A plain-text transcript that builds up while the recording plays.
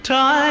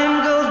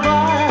Time goes by,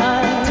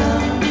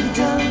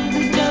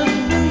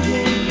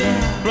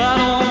 right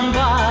on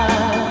by,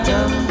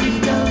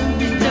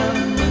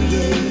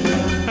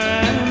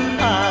 and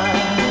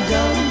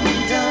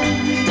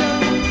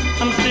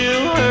I'm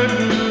still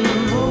hurting,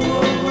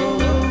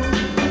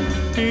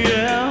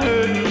 yeah,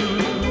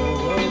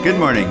 hurting. Good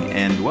morning,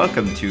 and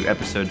welcome to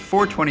episode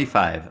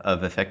 425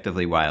 of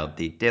Effectively Wild,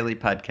 the daily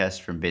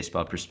podcast from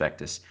Baseball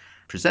Prospectus,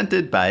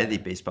 presented by the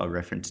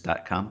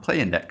BaseballReference.com Play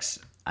Index.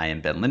 I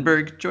am Ben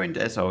Lindbergh, joined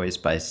as always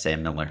by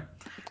Sam Miller.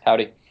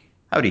 Howdy.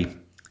 Howdy.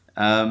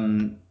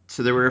 So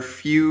there were a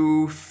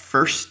few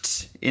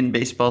firsts in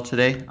baseball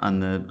today on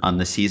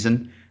the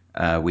season.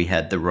 We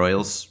had the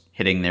Royals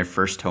hitting their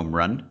first home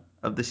run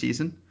of the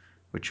season,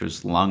 which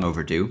was long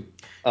overdue.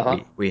 Uh-huh.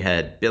 We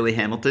had Billy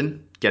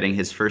Hamilton getting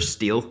his first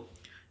steal,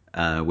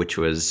 which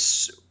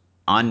was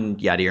on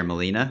Yadier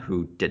Molina,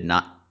 who did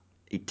not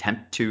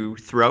attempt to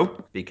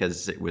throw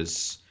because it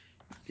was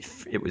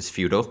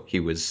futile. He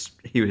was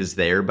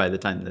there by the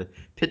time the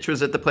pitch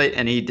was at the plate,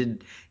 and he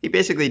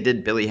basically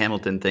did Billy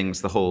Hamilton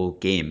things the whole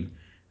game.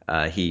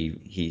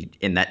 He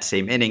in that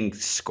same inning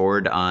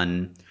scored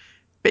on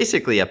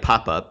basically a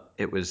pop up.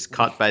 It was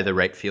caught by the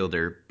right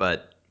fielder,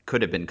 but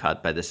could have been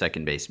caught by the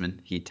second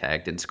baseman. He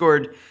tagged and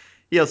scored.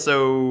 He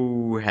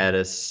also had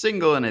a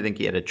single, and I think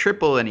he had a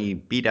triple, and he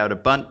beat out a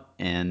bunt,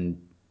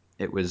 and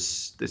it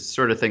was this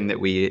sort of thing that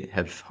we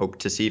have hoped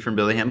to see from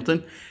Billy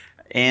Hamilton.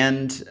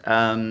 And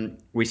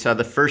we saw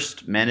the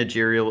first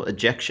managerial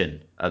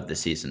ejection of the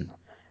season.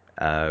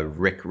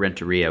 Rick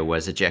Renteria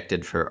was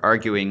ejected for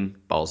arguing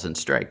balls and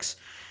strikes.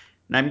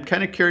 And I'm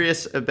kind of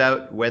curious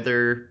about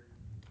whether,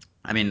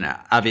 I mean,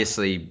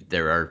 obviously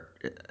there are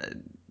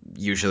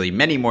usually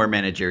many more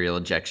managerial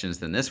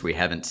ejections than this. We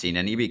haven't seen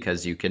any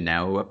because you can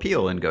now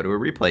appeal and go to a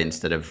replay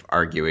instead of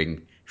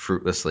arguing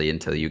fruitlessly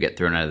until you get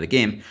thrown out of the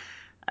game.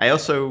 I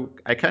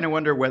kind of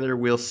wonder whether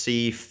we'll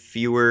see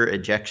fewer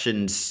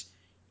ejections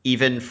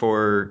even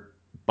for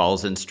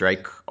balls and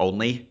strike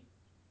only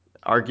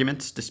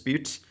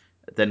disputes,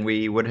 than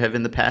we would have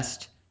in the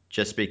past,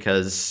 just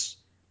because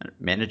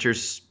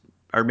managers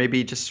are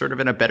maybe just sort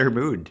of in a better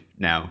mood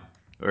now,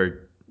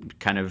 or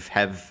kind of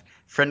have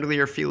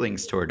friendlier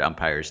feelings toward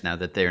umpires now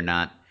that they're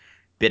not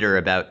bitter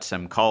about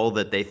some call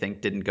that they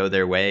think didn't go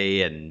their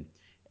way, and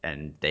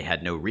they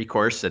had no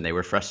recourse and they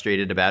were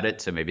frustrated about it,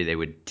 so maybe they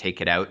would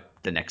take it out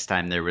the next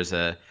time there was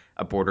a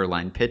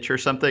borderline pitch or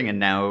something, and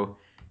now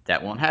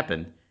that won't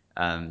happen.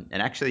 And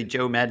actually,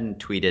 Joe Madden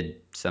tweeted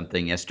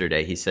something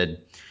yesterday. He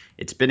said,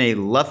 "It's been a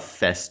love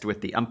fest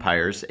with the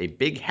umpires, a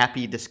big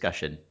happy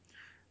discussion.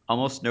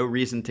 Almost no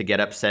reason to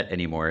get upset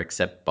anymore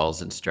except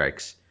balls and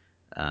strikes."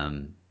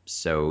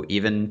 So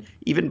even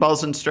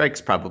balls and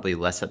strikes probably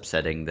less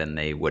upsetting than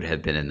they would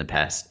have been in the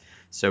past.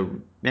 So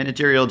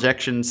managerial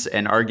ejections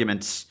and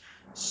arguments,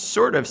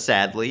 sort of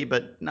sadly,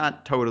 but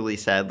not totally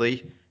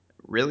sadly,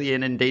 really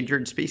an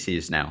endangered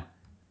species now.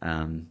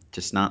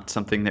 Just not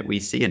something that we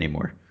see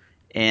anymore.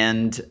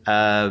 And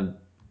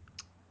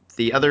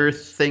the other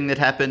thing that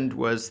happened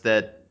was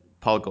that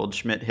Paul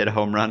Goldschmidt hit a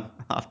home run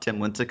off Tim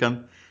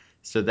Lincecum.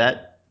 So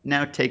that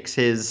now takes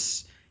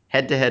his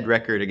head-to-head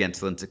record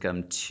against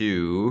Lincecum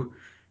to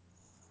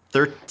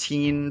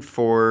 13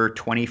 for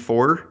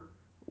 24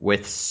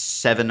 with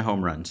 7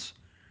 home runs.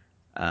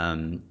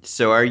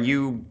 So are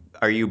you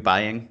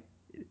buying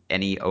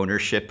any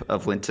ownership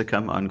of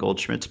Lincecum on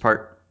Goldschmidt's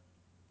part?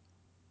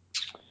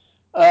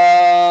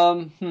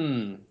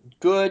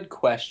 Good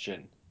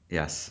question.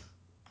 Yes.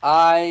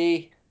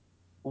 I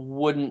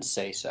wouldn't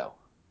say so.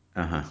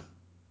 Uh-huh.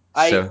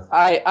 I So,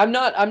 I I'm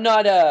not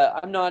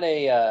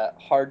a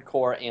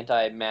hardcore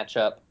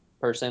anti-matchup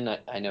person.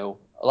 I know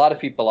a lot of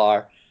people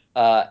are,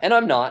 and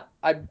I'm not.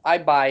 I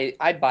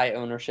buy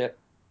ownership,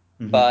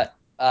 mhm, but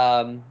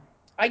I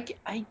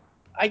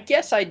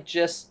guess I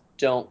just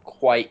don't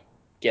quite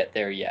get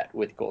there yet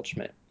with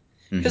Goldschmidt.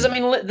 Because I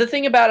mhm, mean, the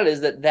thing about it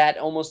is that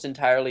almost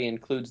entirely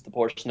includes the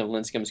portion of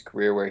Lincecum's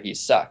career where he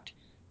sucked,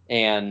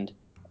 and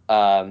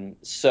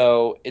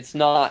so it's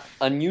not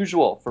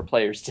unusual for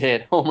players to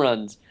hit home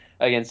runs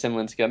against Tim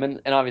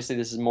Lincecum, and obviously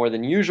this is more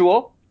than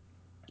usual.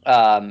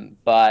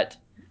 But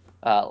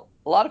a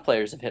lot of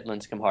players have hit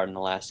Lincecum hard in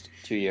the last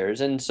 2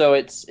 years, and so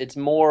it's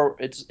more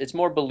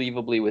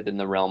believably within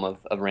the realm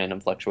of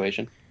random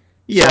fluctuation. So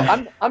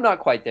yeah. I'm not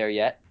quite there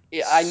yet.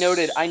 Yeah, I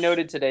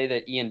noted today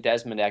that Ian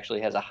Desmond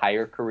actually has a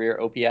higher career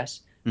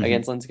OPS Mhm,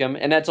 against Lincecum,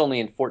 and that's only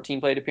in 14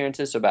 plate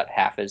appearances, so about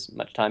half as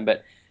much time.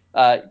 But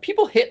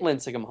people hit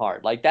Lincecum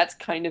hard, like that's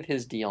kind of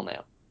his deal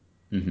now.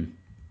 mhm,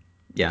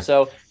 yeah.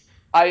 So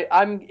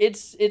I'm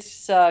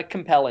it's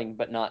compelling,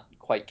 but not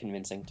quite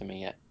convincing to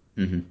me yet.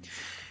 Mhm.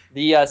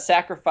 The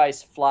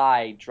sacrifice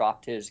fly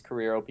dropped his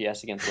career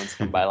OPS against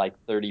Lincecum by like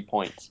 30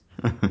 points.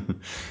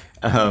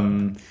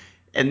 um,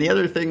 and the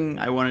other thing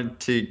I wanted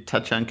to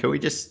touch on, can we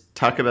just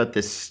talk about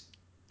this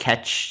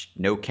catch,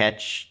 no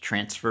catch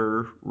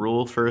transfer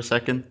rule for a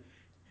second?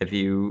 Have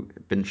you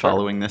been Sure.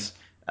 following this?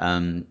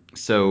 Um,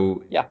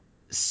 so, Yeah.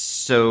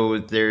 so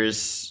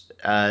there's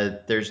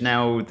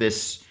now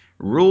this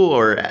rule,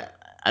 or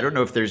I don't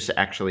know if there's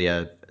actually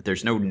a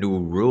there's no new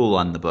rule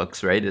on the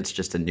books, right? It's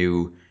just a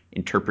new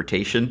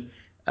interpretation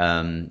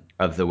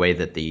of the way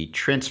that the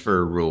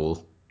transfer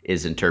rule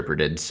is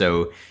interpreted.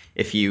 So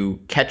if you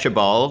catch a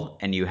ball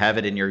and you have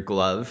it in your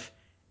glove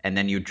and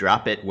then you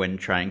drop it when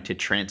trying to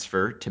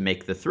transfer to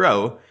make the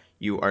throw,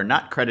 you are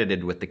not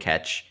credited with the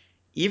catch,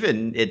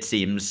 even, it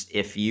seems,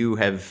 if you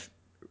have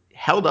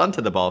held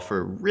onto the ball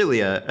for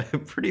really a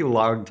pretty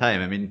long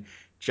time. I mean,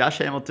 Josh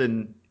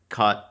Hamilton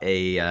caught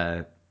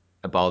a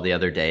ball the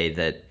other day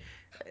that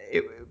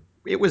it,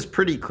 it was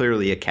pretty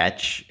clearly a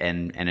catch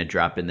and a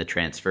drop in the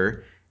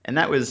transfer. And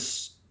that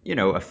was,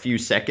 a few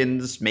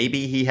seconds.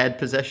 Maybe he had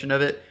possession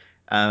of it.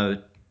 Uh,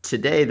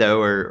 Today,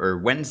 though, or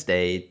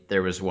Wednesday,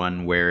 there was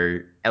one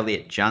where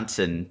Elliot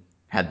Johnson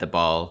had the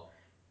ball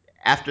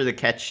after the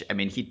catch. I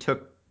mean, he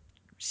took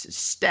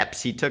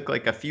steps. He took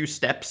like a few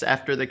steps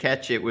after the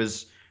catch. It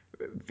was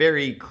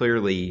very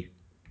clearly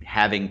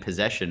having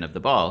possession of the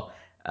ball.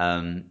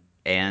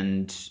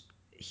 And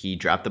he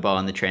dropped the ball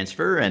on the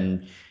transfer,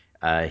 and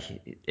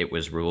it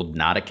was ruled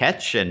not a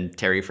catch. And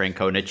Terry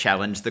Francona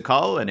challenged the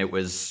call, and it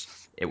was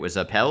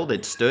upheld.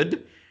 It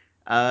stood.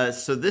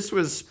 So this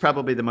was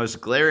probably the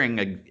most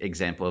glaring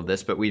example of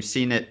this, but we've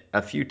seen it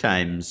a few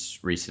times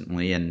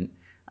recently, and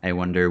I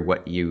wonder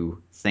what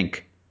you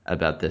think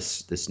about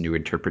this new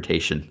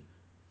interpretation.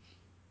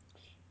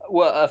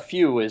 Well, a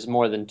few is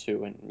more than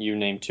two, and you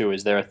named two.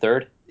 Is there a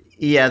third?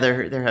 Yeah,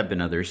 there have been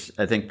others.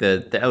 I think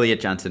the Elliot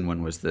Johnson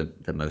one was the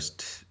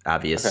most Okay.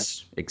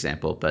 obvious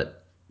example,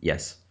 but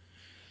yes.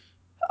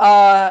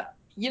 Uh,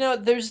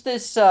 there's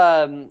this,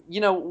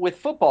 with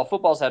football,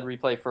 football's had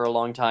replay for a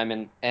long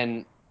time,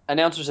 and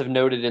announcers have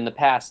noted in the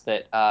past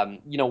that,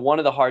 one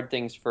of the hard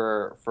things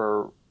for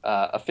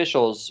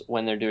officials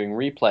when they're doing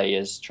replay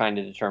is trying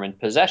to determine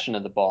possession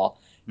of the ball,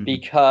 Hmm.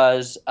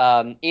 because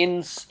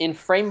in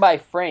frame by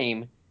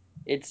frame,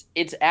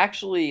 it's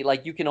actually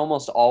like you can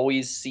almost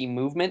always see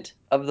movement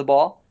of the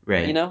ball.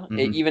 Right. Hmm.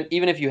 Even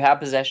if you have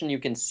possession, you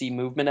can see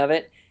movement of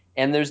it,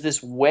 and there's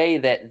this way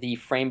that the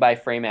frame by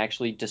frame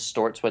actually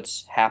distorts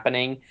what's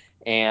happening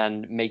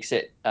and makes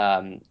it,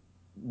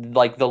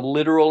 like the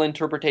literal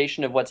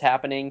interpretation of what's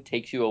happening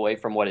takes you away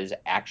from what is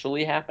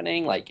actually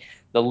happening. Like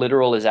the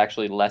literal is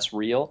actually less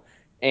real.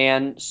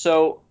 And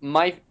so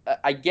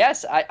I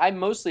guess I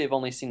mostly have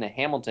only seen the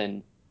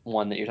Hamilton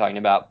one that you're talking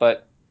about,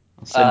 but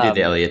I'll send you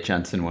the um, Elliot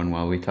Johnson one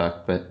while we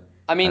talk, but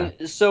I uh,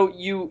 mean, so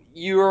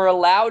you're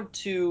allowed,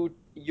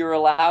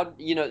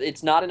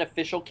 it's not an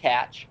official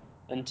catch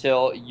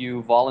until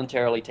you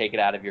voluntarily take it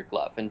out of your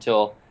glove,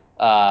 until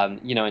are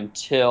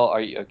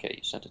you okay,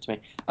 you sent it to me.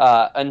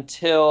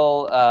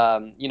 Until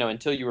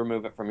you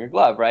remove it from your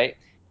glove, right?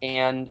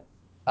 And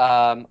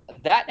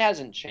that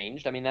hasn't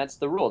changed. I mean, that's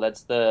the rule.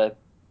 There's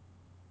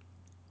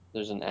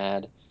an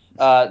ad.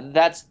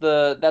 That's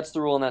the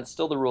rule, and that's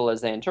still the rule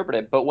as they interpret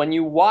it. But when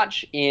you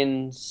watch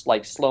in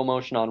like slow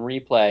motion on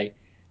replay,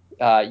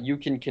 you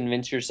can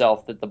convince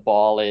yourself that the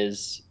ball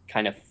is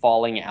kind of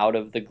falling out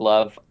of the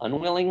glove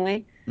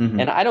unwillingly. And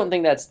mhm. I don't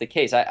think that's the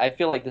case. I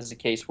feel like this is a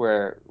case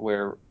where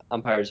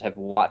umpires have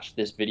watched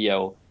this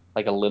video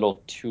like a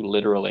little too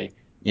literally.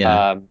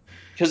 Yeah.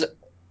 Because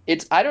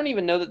I don't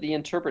even know that the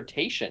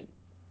interpretation.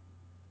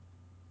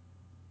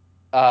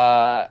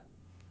 Uh,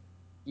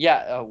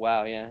 yeah. Oh,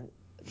 wow. Yeah.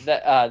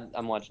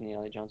 I'm watching the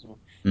Ellie Johnson one.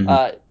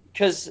 Hmm.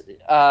 Because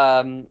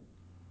um,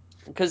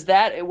 because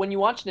that when you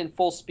watch it in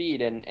full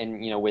speed and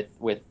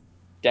with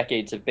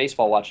decades of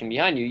baseball watching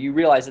behind you, you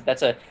realize that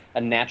that's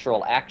a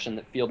natural action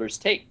that fielders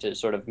take to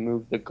sort of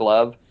move the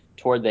glove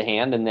toward the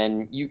hand, and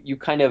then you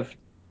kind of,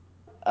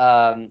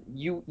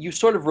 you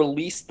sort of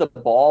release the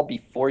ball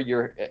before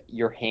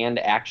your hand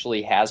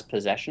actually has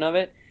possession of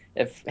it.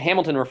 If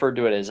Hamilton referred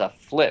to it as a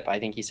flip, I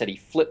think he said he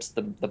flips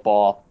the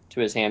ball to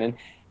his hand,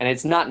 and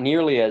it's not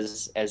nearly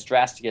as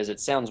drastic as it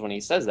sounds when he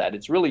says that.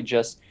 It's really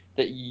just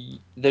that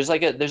there's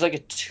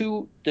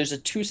a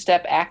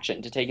two-step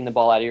action to taking the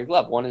ball out of your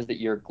glove. One is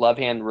that your glove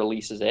hand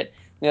releases it.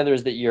 The other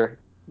is that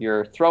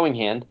your throwing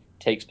hand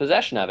takes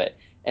possession of it.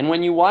 And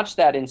when you watch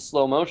that in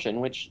slow motion,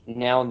 which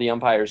now the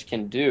umpires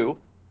can do,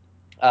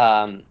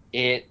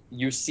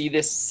 you see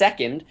this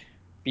second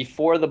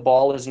before the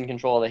ball is in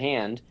control of the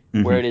hand,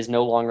 where it Hmm. is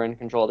no longer in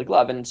control of the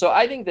glove. And so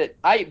I think that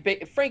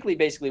frankly,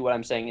 basically what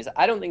I'm saying is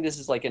I don't think this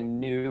is like a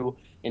new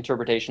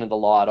interpretation of the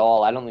law at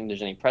all. I don't think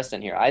there's any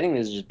precedent here. I think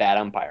this is just bad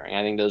umpiring.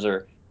 I think those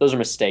are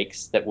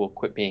mistakes that will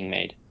quit being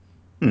made.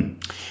 Hmm.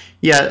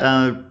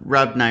 Yeah,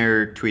 Rob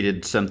Nair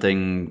tweeted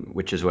something,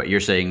 which is what you're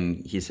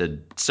saying. He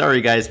said,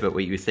 "Sorry guys, but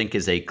what you think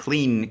is a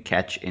clean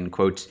catch in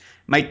quotes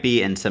might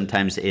be and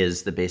sometimes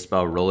is the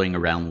baseball rolling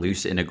around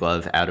loose in a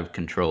glove out of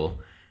control."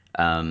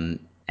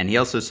 And he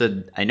also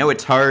said, "I know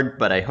it's hard,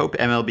 but I hope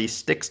MLB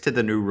sticks to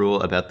the new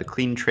rule about the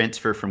clean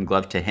transfer from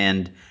glove to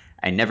hand.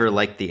 I never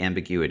liked the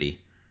ambiguity."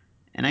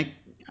 And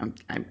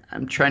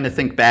I'm trying to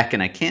think back,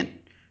 and I can't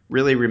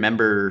really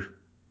remember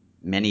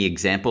many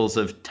examples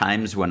of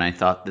times when I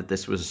thought that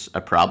this was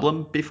a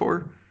problem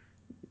before.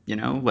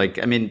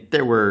 Like, I mean,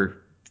 there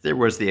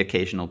was the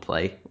occasional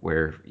play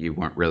where you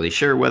weren't really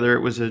sure whether it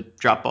was a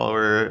drop ball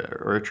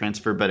or a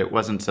transfer, but it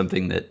wasn't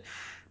something that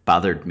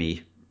bothered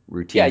me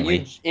Yeah,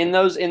 you routinely. in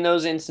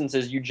those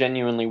instances you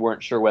genuinely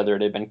weren't sure whether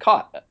it had been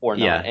caught or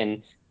not, Yeah.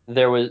 and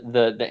there was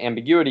the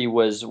ambiguity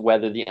was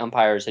whether the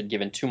umpires had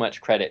given too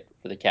much credit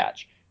for the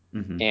catch,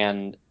 Hmm.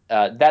 and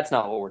that's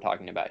not what we're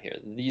talking about here.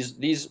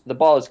 These the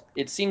ball is,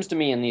 it seems to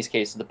me in these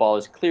cases the ball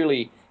is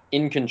clearly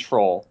in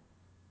control,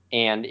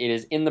 and it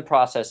is in the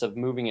process of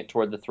moving it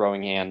toward the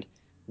throwing hand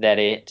that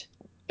it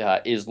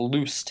is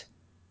loosed,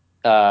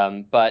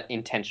 but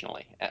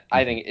intentionally.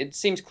 I Hmm. think it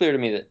seems clear to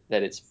me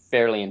that it's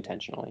fairly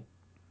intentionally.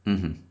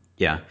 Hmm.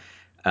 Yeah.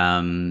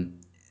 Um,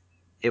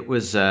 it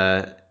was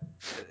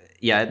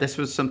yeah, this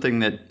was something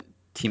that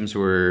teams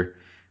were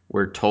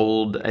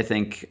told. I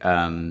think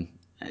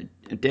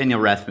Daniel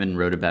Rathman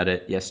wrote about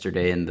it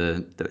yesterday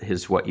in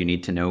his "What You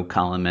Need to Know"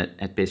 column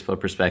at Baseball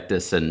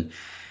Prospectus, and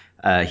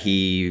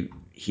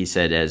he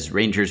said, as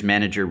Rangers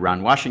manager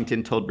Ron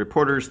Washington told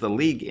reporters, the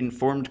league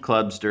informed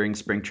clubs during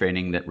spring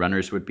training that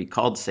runners would be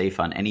called safe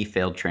on any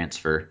failed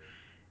transfer,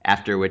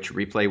 after which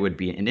replay would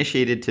be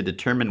initiated to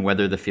determine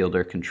whether the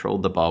fielder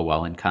controlled the ball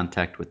while in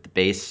contact with the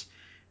base,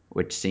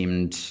 which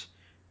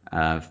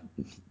uh,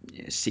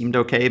 seemed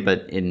okay,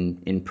 but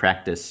in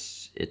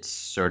practice, it's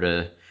sort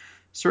of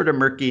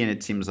murky, and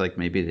it seems like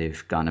maybe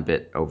they've gone a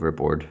bit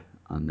overboard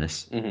on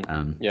this.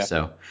 Hmm. Yeah.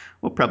 So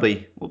we'll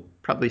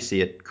probably see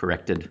it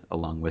corrected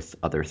along with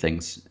other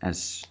things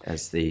as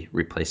the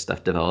replay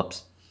stuff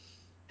develops.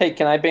 Hey,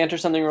 can I banter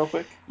something real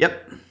quick?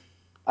 Yep.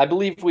 I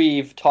believe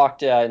we've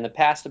talked in the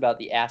past about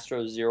the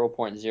Astros zero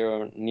point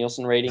zero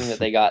Nielsen rating that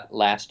they got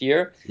last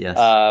year, Yes.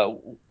 uh,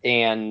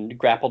 and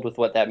grappled with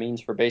what that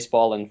means for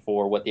baseball and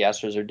for what the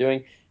Astros are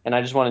doing. And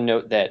I just want to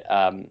note that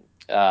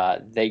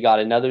they got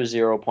another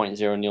zero point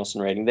zero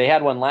Nielsen rating. They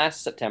had one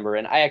last September,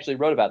 and I actually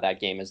wrote about that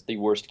game as the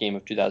worst game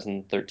of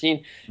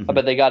 2013. But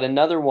Hmm. they got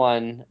another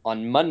one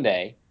on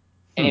Monday.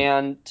 Hmm.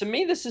 And to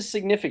me, this is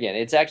significant.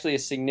 It's actually a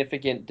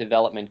significant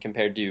development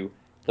compared to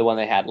the one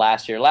they had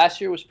last year. Last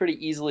year was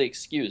pretty easily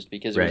excused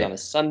because it was on Right. a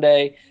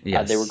Sunday. They were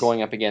Yes.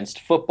 going up against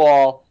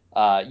football.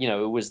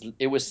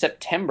 It was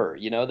September.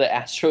 The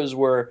Astros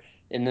were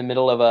in the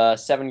middle of a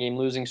 7-game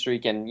losing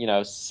streak and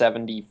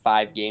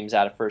 75 games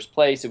out of first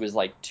place. It was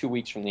like 2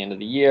 weeks from the end of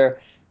the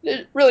year.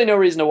 There's really no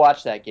reason to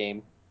watch that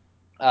game.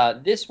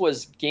 This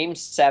was Game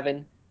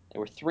 7. They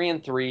were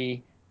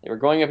 3-3. They were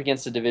going up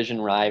against a division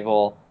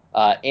rival.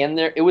 And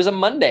it was a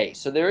Monday,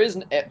 so there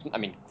isn't. I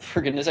mean,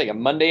 for goodness sake, a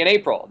Monday in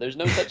April. There's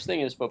no such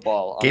thing as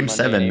football on a Game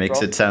Monday in 7 makes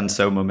April. it sound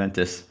so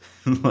momentous.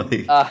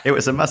 Like Uh, it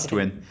was a must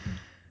win.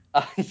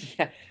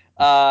 yeah.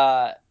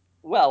 Uh,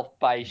 well,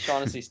 by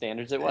Shaughnessy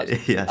standards, it was.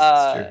 Yes,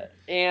 it's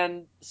true.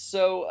 And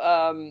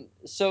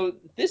so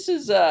this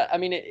is. I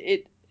mean,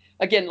 it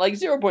again, like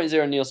zero point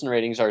zero Nielsen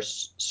ratings are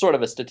sort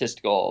of a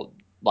statistical,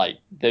 like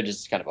they're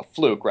just kind of a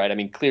fluke, right? I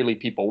mean, clearly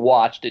people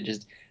watched it.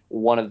 Just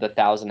one of the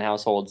 1,000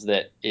 households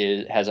that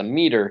has a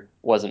meter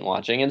wasn't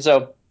watching, and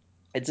so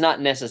it's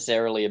not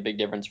necessarily a big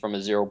difference from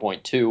a zero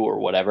point 0.2 or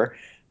whatever.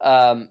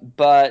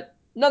 But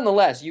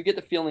nonetheless, you get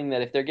the feeling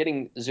that if they're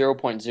getting zero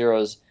point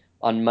zeros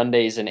on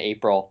Mondays in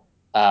April,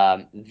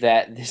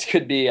 that this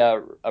could be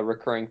a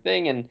recurring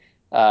thing,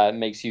 and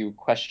makes you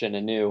question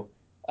anew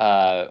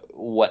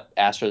what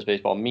Astros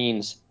baseball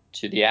means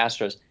to the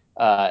Astros.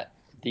 Uh,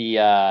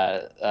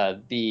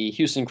 the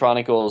Houston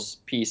Chronicles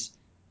piece,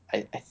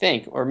 I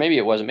think, or maybe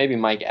it wasn't, maybe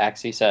Mike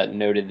Axisa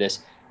noted this,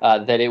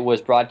 that it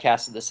was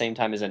broadcast at the same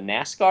time as a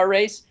NASCAR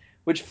race,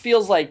 which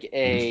feels like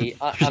a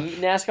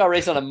NASCAR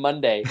race on a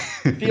Monday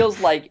feels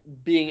like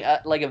being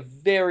like a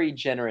very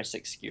generous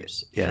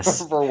excuse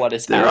Yes. for what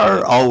is There are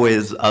happening.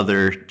 always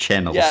other Yeah.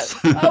 channels.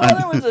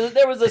 Well,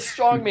 there was a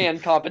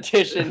strongman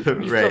competition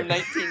Right. from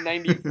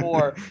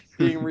 1994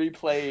 being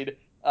replayed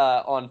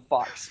on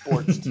Fox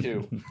Sports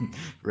 2.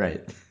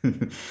 Right.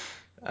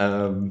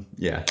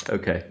 Yeah,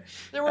 okay.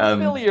 There were Um,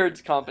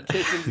 billiards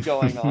competitions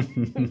going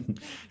on.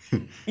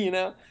 you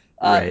know,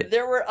 right.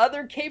 there were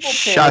other cable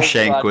channels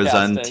Shawshank was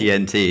on broadcasting.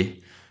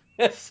 TNT.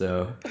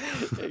 So,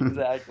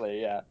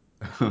 Exactly. Yeah.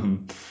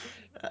 um,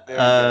 Very good.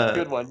 uh,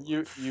 Good one.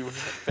 You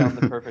found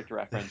the perfect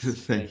reference. thank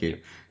Thank you.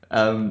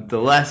 you. The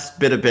last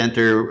bit of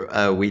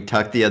banter, we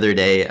talked the other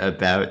day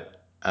about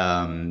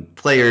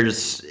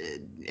players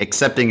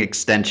accepting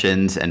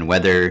extensions and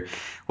whether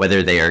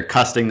they are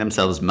costing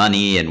themselves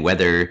money and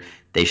whether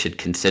they should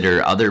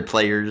consider other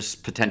players'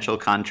 potential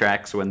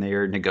contracts when they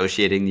are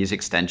negotiating these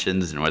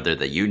extensions and whether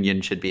the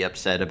union should be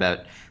upset about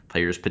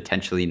players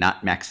potentially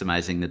not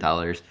maximizing the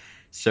dollars.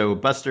 So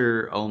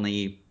Buster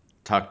only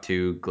talked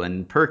to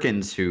Glenn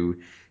Perkins,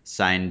 who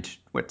signed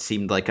what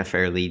seemed like a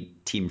fairly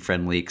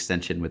team-friendly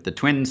extension with the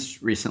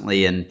Twins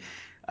recently, and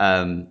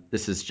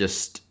this is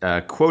just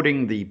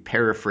quoting the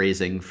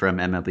paraphrasing from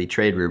MLB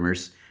Trade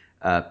Rumors.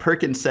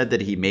 Perkins said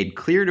that he made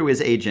clear to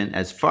his agent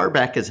as far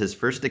back as his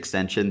first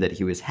extension that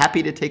he was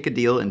happy to take a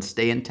deal and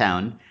stay in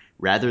town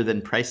rather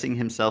than pricing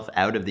himself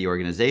out of the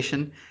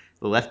organization.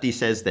 The lefty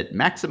says that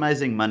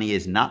maximizing money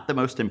is not the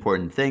most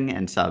important thing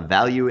and saw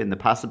value in the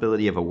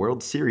possibility of a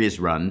World Series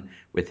run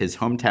with his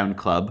hometown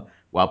club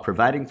while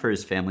providing for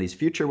his family's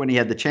future when he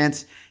had the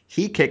chance.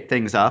 He kicked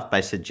things off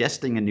by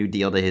suggesting a new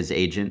deal to his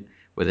agent,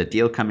 with a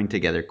deal coming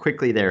together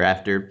quickly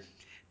thereafter.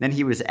 Then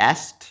he was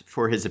asked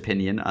for his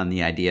opinion on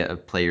the idea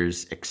of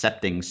players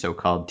accepting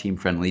so-called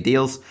team-friendly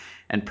deals,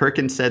 and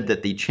Perkins said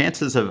that the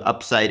chances of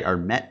upside are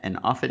met and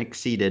often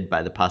exceeded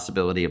by the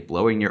possibility of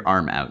blowing your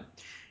arm out.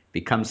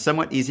 Becomes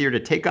somewhat easier to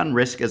take on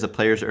risk as a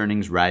player's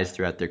earnings rise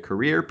throughout their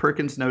career,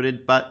 Perkins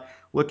noted, but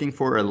looking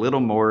for a little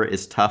more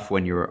is tough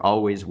when you are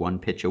always one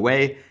pitch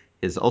away.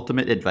 His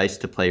ultimate advice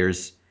to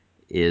players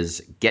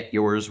is get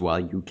yours while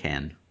you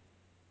can.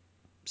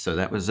 So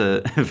that was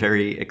a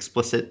very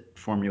explicit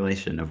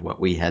formulation of what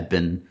we had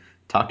been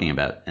talking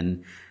about.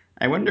 And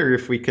I wonder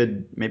if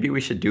maybe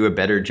we should do a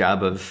better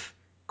job of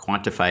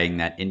quantifying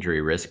that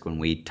injury risk when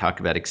we talk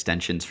about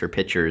extensions for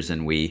pitchers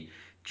and we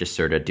just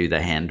sort of do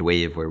the hand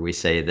wave where we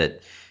say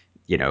that,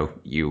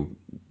 you,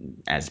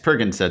 as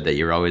Perkins said, that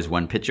you're always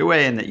one pitch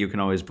away and that you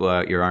can always blow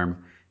out your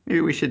arm.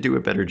 Maybe we should do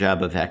a better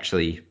job of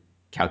actually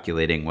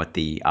calculating what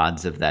the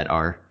odds of that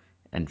are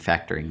and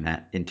factoring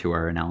that into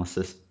our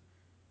analysis.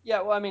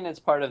 Yeah, well, I mean,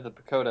 it's part of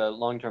the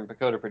long-term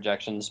PECOTA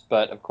projections,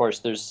 but of course,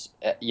 there's,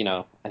 I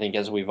think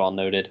as we've all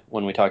noted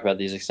when we talk about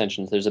these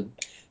extensions, there's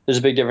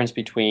a big difference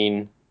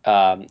between,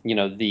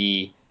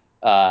 the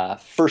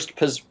first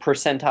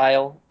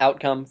percentile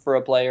outcome for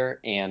a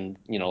player and,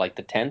 like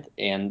the 10th,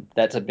 and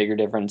that's a bigger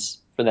difference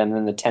for them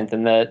than the 10th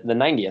and the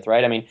 90th,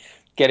 right? I mean,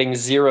 getting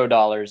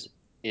 $0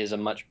 is a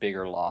much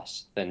bigger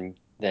loss than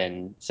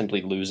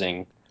simply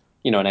losing,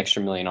 an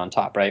extra million on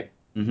top, right?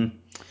 Mm-hmm.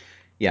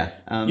 Yeah.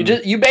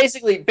 You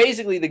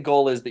basically the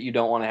goal is that you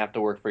don't want to have to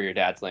work for your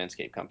dad's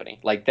landscape company.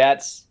 Like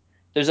there's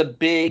a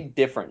big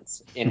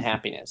difference in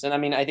happiness. And I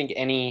mean, I think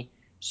any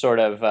sort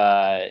of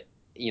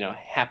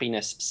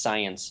happiness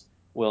science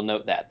will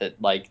note that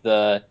like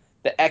the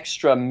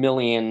extra $1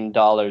 million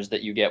that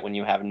you get when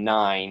you have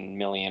 9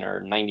 million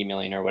or 90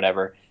 million or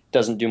whatever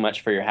doesn't do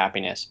much for your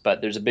happiness, but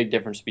there's a big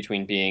difference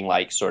between being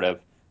like sort of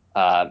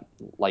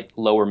like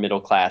lower middle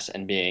class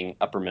and being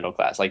upper middle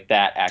class. Like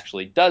that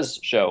actually does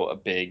show a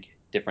big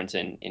difference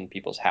in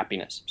people's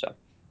happiness. So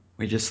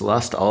we just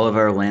lost all of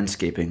our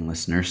landscaping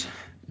listeners.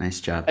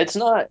 Nice job. there's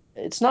nothing.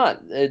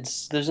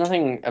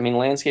 I mean,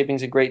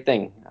 landscaping's a great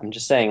thing. I'm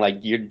just saying, like,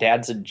 your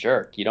dad's a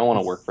jerk. You don't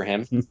want to work for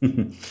him,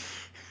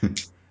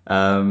 right?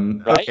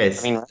 Okay.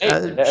 I mean, right?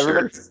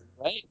 Sure.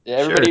 Everybody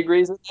Sure.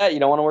 agrees with that. You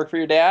don't want to work for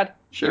your dad,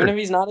 even if Sure.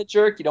 he's not a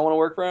jerk. You don't want to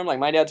work for him. Like,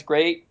 my dad's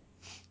great.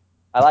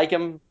 I like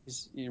him.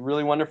 He's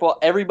really wonderful.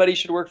 Everybody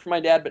should work for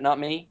my dad, but not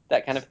me.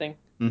 That kind of thing.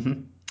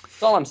 Mm-hmm.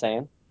 That's all I'm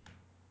saying.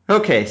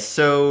 Okay,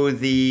 so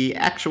the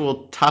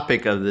actual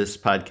topic of this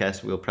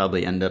podcast we'll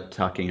probably end up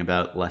talking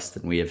about less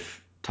than we have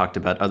talked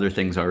about other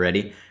things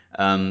already.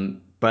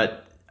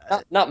 But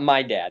Not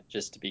my dad,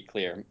 just to be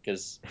clear,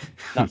 because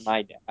not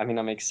my dad. I mean,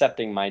 I'm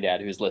accepting my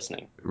dad who's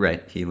listening.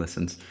 right, he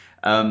listens.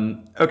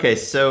 Okay,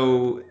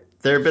 so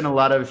there have been a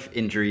lot of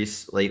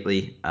injuries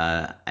lately.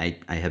 I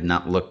have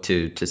not looked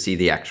to see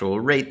the actual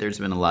rate. There's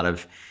been a lot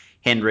of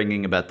hand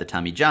wringing about the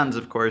Tommy Johns,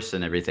 of course,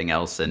 and everything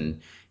else,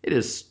 and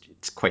it's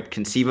quite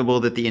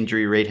conceivable that the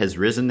injury rate has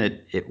risen.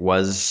 It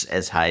was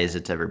as high as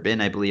it's ever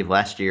been, I believe,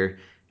 last year,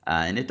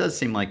 and it does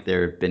seem like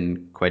there have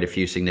been quite a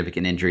few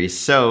significant injuries.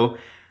 So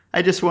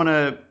I just want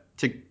to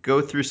go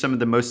through some of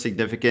the most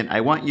significant.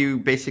 I want you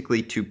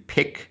basically to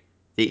pick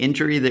the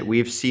injury that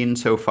we've seen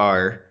so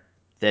far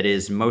that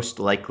is most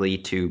likely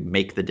to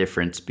make the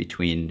difference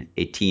between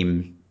a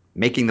team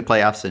making the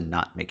playoffs and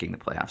not making the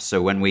playoffs.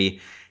 So when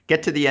we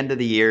get to the end of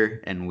the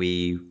year and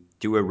we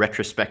do a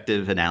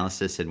retrospective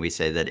analysis and we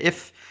say that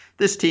if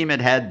this team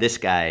had had this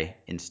guy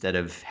instead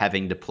of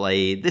having to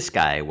play this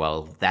guy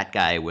while that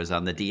guy was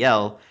on the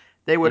DL,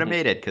 they would have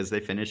made it because they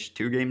finished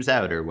 2 games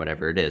out or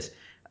whatever it is.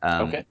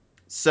 Okay.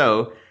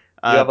 So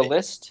You have a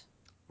list?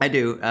 I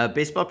do.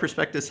 Baseball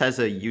Prospectus has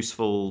a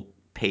useful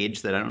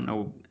page that I don't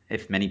know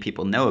if many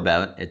people know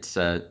about. It's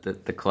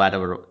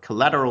the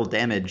collateral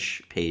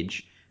damage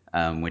page,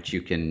 which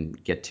you can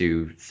get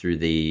to through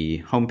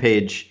the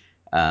homepage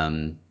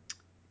in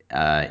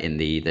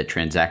the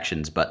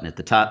transactions button at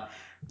the top.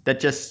 That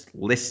just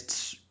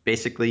lists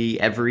basically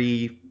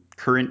every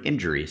current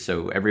injury.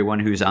 So everyone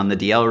who's on the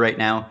DL right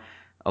now,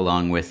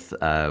 along with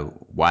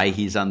why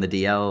he's on the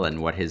DL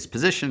and what his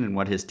position and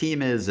what his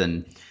team is,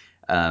 and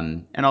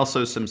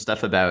also some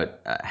stuff about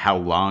how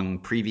long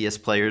previous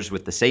players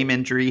with the same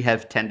injury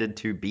have tended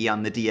to be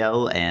on the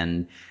DL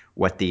and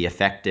what the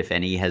effect, if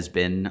any, has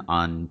been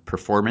on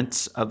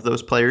performance of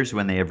those players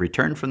when they have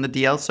returned from the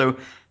DL. So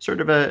sort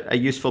of a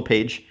useful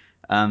page.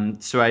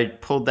 So I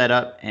pulled that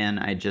up and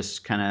I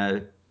just kind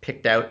of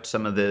picked out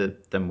some of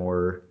the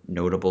more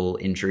notable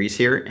injuries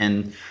here.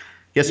 And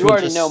guess You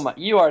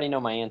already know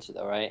my answer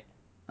though, right?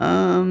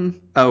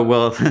 Oh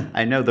well,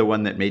 I know the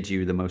one that made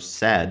you the most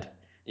sad.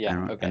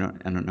 Yeah, okay. I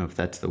don't know if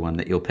that's the one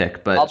that you'll pick,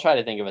 I'll but try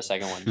to think of a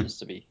second one just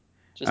to be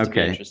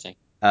okay. interesting.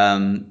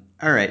 All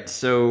right.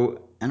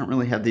 So I don't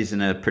really have these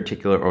in a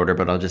particular order,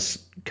 but I'll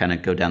just kind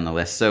of go down the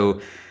list. So,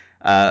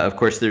 of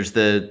course, there's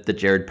the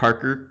Jared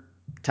Parker,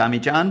 Tommy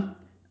John.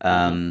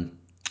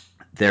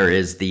 There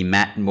is the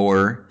Matt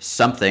Moore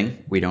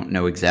something. We don't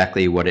know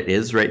exactly what it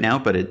is right now,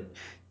 but it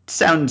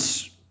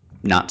sounds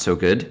not so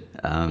good.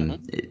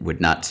 It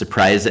would not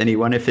surprise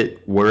anyone if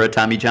it were a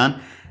Tommy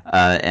John.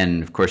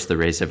 And of course, the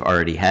Rays have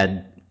already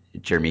had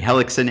Jeremy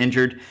Hellickson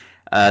injured.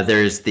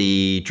 There's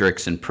the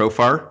Jurickson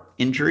Profar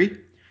injury.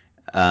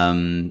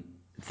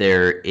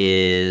 There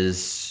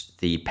is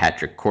the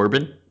Patrick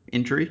Corbin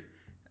injury,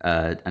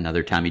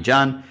 another Tommy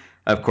John.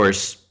 Of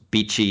course,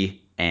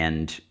 Beachy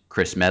and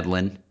Chris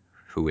Medlin,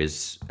 who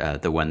is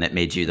the one that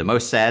made you the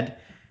most sad.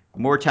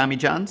 More Tommy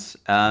Johns.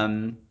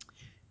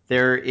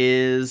 There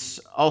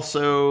is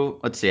also,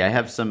 let's see, I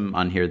have some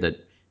on here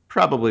that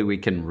probably we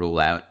can rule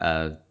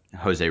out.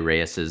 Jose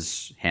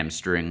Reyes's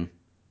hamstring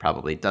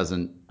probably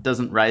doesn't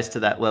rise to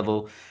that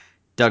level.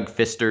 Doug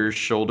Fister's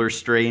shoulder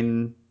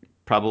strain,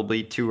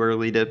 probably too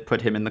early to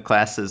put him in the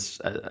classes,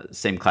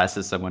 same class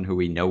as someone who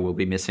we know will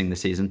be missing the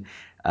season.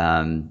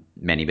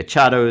 Manny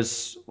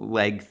Machado's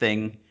leg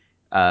thing.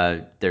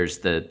 There's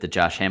the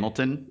Josh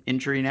Hamilton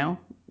injury now,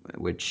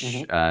 which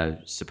is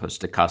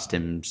supposed to cost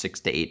him 6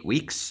 to 8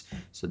 weeks.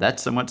 So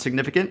that's somewhat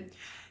significant.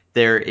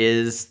 There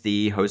is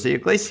the Jose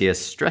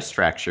Iglesias stress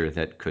fracture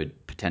that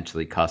could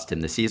potentially cost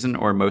him the season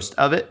or most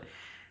of it.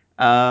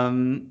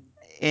 And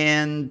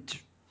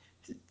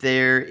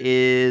there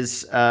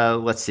is,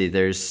 let's see,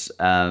 there's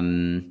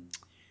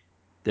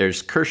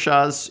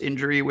Kershaw's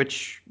injury,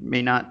 which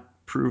may not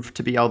prove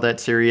to be all that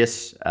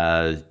serious.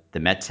 The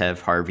Mets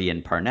have Harvey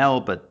and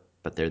Parnell, but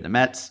they're the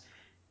Mets.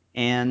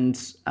 And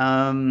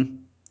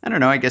I don't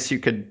know. I guess you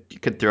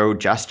could throw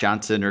Josh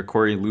Johnson or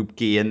Corey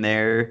Lupke in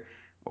there,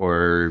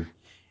 or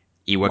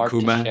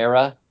Iwakuma. Mark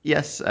Teixeira.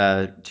 Yes,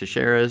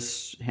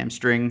 Teixeira's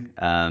hamstring.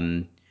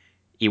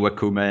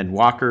 Iwakuma and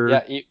Walker.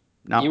 Yeah,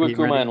 not being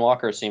Iwakuma ready. and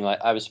Walker seem like,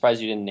 I was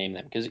surprised you didn't name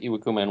them because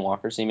Iwakuma and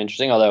Walker seem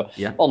interesting. Although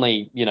Yeah.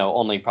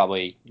 only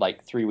probably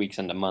like 3 weeks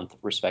and a month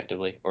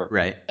respectively, or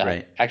Right.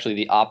 actually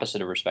the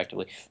opposite of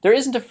respectively. There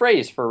isn't a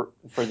phrase for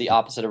the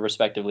opposite of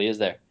respectively, is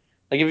there?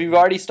 Like if you've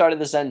already started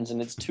the sentence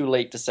and it's too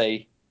late to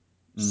say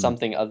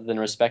something other than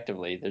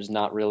respectively, there's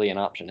not really an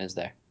option, is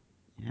there?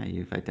 Yeah,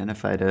 you've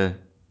identified a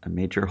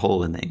major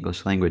hole in the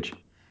English language.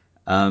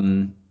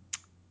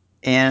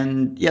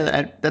 And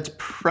yeah, those are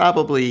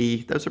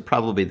probably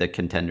the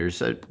contenders.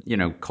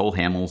 Cole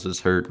Hamels is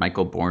hurt.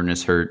 Michael Bourne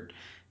is hurt.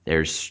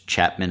 There's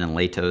Chapman and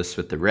Latos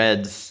with the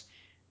Reds.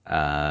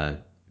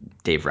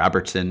 Dave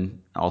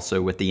Robertson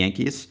also with the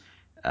Yankees,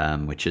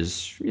 which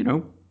is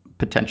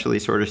potentially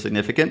sort of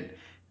significant.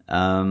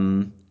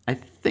 I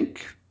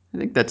think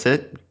that's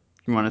it.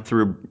 You want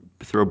to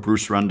throw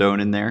Bruce Rondon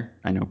in there?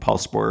 I know Paul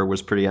Sporer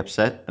was pretty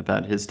upset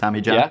about his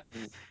Tommy John. Yeah.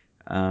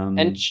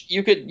 And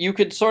you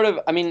could sort of,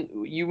 I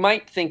mean, you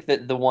might think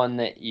that the one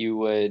that you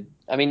would,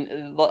 I mean,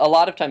 a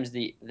lot of times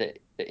the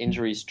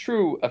injury's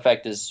true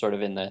effect is sort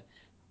of in the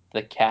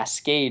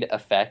cascade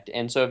effect.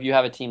 And so if you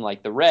have a team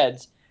like the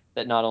Reds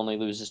that not only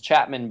loses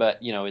Chapman, but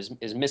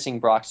is missing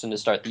Broxton to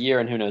start the year,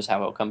 and who knows how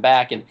he'll come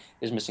back, and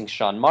is missing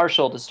Sean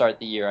Marshall to start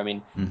the year. I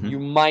mean, you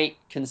might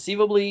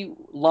conceivably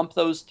lump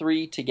those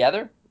three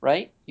together,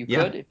 right? You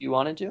could if you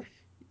wanted to.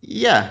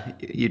 Yeah,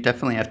 you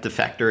definitely have to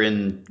factor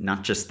in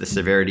not just the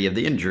severity of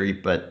the injury,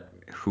 but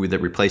who the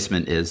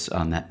replacement is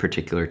on that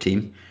particular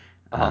team,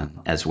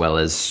 as well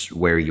as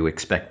where you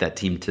expect that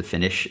team to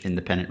finish in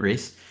the pennant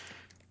race.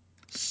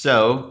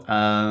 So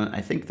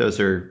I think those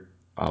are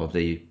all of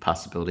the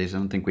possibilities. I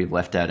don't think we've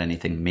left out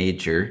anything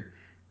major.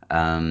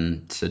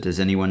 So does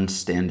anyone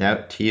stand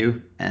out to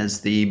you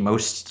as the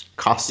most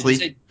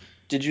costly?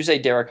 Did you say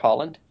Derek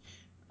Holland?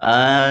 No,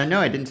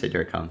 I didn't say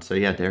Derek Collins. So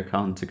yeah, Derek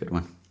Collins is a good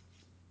one.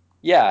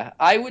 Yeah,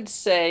 I would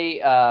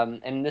say,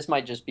 and this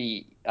might just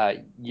be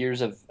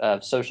years of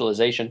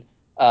socialization,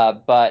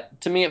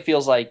 but to me it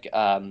feels like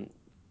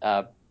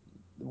uh,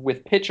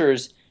 with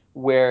pitchers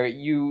where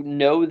you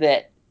know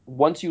that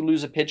once you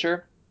lose a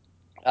pitcher,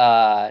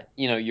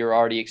 you're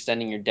already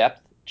extending your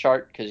depth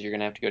chart because you're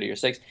going to have to go to your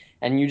six,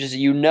 and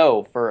you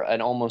know for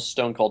an almost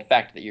stone cold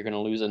fact that you're going to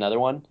lose another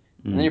one,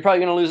 and then you're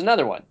probably going to lose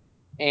another one,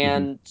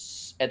 and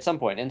at some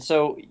point, and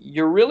so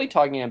you're really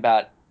talking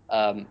about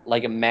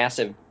like a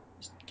massive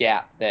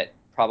gap that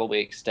probably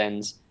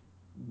extends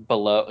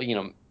below,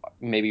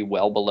 maybe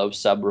well below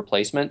sub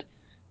replacement,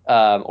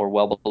 or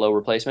well below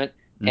replacement.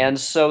 And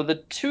so the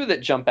two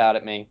that jump out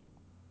at me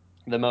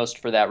the most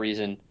for that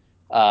reason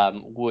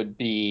would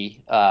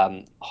be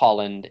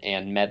Holland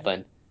and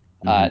Medlin,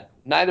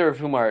 neither of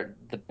whom are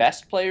the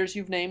best players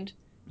you've named,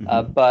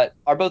 but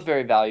are both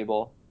very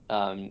valuable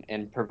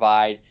and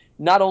provide.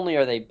 Not only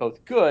are they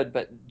both good,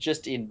 but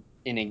just in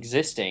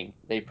existing,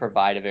 they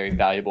provide a very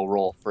valuable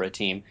role for a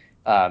team.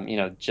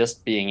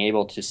 Just being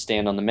able to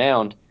stand on the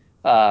mound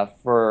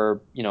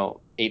for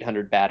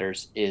 800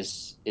 batters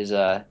is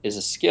a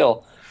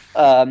skill,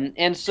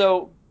 and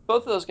so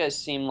both of those guys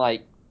seem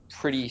like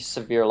pretty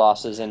severe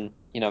losses, and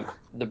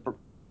the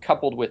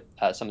coupled with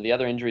some of the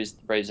other injuries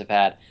the Braves have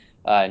had,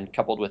 and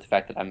coupled with the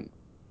fact that I'm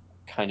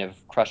kind of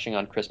crushing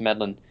on Chris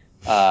Medlin,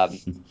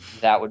 that's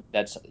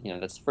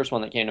the first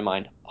one that came to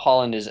mind.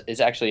 Holland is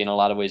actually in a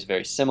lot of ways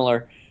very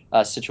similar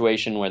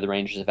situation where the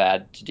Rangers have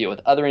had to deal with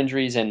other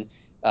injuries, and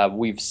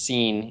we've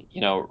seen,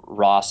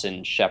 Ross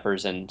and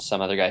Sheppers and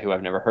some other guy who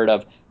I've never heard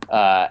of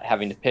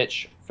having to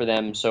pitch for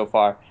them so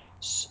far.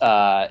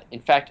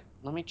 In fact,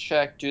 let me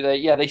check. Do they?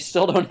 Yeah, they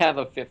still don't have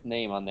a fifth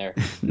name on their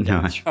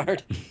depth No.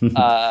 chart.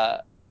 Uh,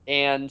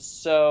 and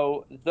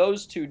so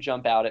those two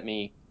jump out at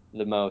me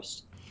the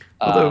most.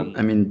 Although,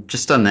 I Um, mean,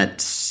 just on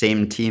that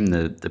same team,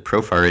 the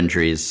Profar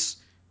injury is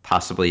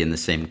possibly in the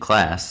same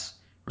class,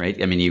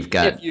 right? I mean, you've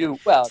got if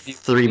you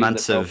believe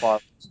that Profar,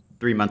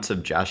 3 months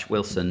of Josh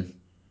Wilson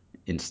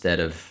instead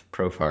of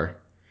Profar.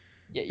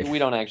 yeah, we If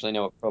don't actually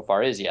know what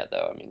Profar is yet,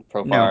 though. I mean,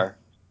 no, Profar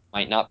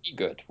might not be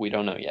good. We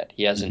don't know yet.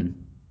 He hasn't hmm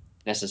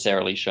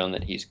necessarily shown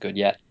that he's good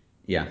yet.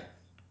 yeah,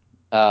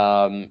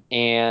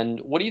 And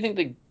what do you think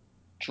the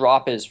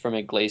drop is from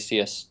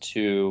Iglesias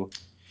to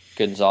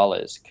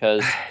Gonzalez?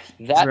 Because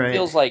that right.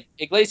 feels like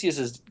Iglesias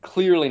is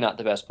clearly not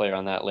the best player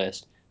on that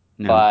list,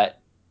 No,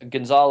 but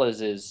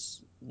Gonzalez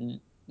is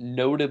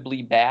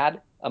notably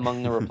bad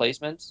among the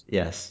replacements.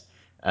 yes.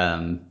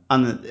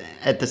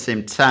 At the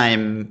same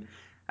time,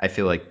 I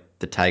feel like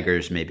the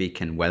Tigers maybe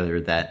can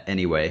weather that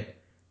anyway.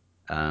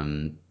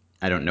 Um,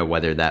 I don't know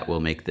whether that will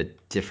make the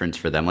difference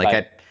for them. Like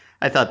Right.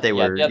 I thought they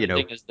Yeah. were, The other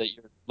thing is that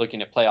you're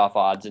looking at playoff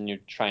odds and you're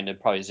trying to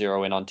probably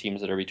zero in on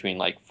teams that are between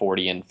like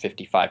 40 and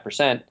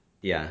 55%.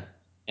 yeah.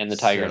 And the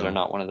Tigers are So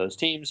not one of those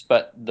teams,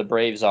 but the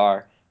Braves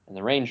are and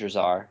the Rangers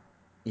are.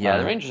 The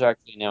yeah, Rangers are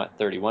actually now at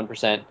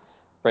 31%.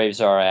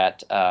 Braves are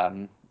at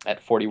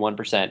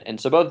 41%, and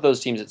so both of those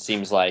teams, it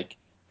seems like,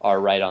 are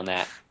right on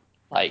that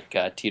like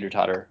teeter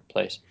totter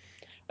place.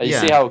 You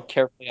see yeah. how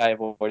carefully I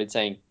avoided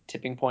saying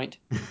tipping point?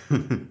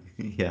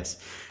 Yes.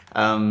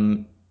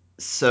 Um,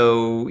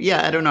 so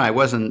yeah, I don't know. I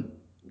wasn't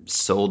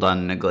sold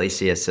on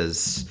Iglesias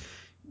as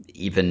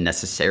even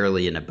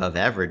necessarily an above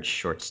average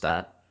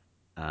shortstop.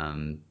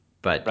 Um,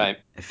 but Right.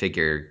 I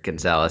figure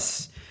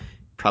Gonzalez,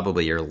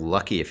 probably you're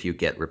lucky if you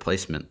get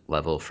replacement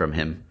level from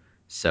him.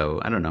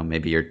 So I don't know.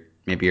 Maybe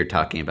you're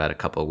talking about a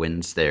couple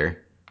wins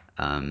there.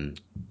 Um,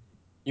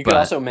 You could but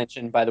also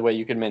mention, by the way,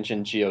 you could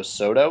mention Gio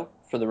Soto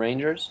for the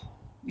Rangers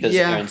because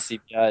yeah, Aaron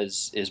Sebia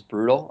is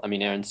brutal. I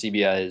mean, uh,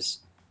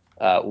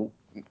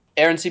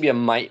 Aaron Sebia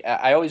might.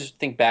 I always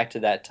think back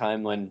to that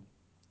time when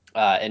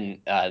and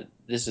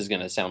this is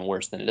going to sound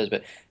worse than it is,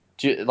 but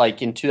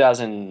like in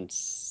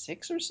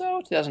 2006 or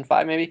so,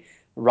 2005 maybe,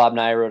 Rob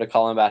Nye wrote a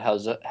column about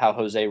how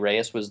Jose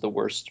Reyes was the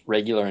worst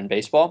regular in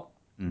baseball,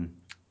 mm,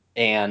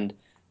 and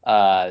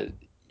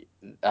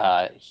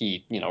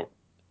he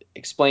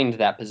explained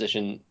that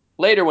position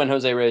later when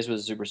Jose Reyes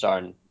was a superstar,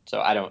 and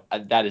so I don't.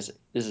 This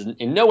is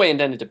in no way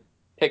intended to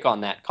pick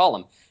on that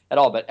column at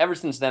all, but ever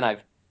since then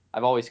I've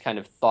always kind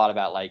of thought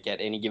about like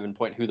at any given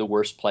point who the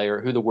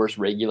worst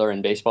regular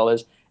in baseball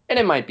is, and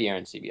it might be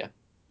Aaron Sebia.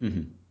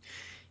 mhm.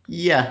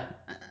 Yeah,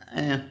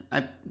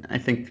 I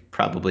think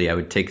probably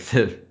I'd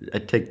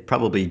take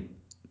probably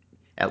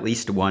at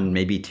least one,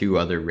 maybe two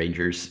other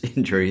Rangers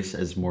injuries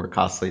as more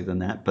costly than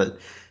that, but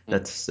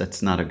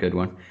that's not a good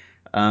one.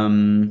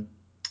 Um,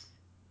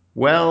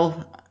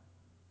 well,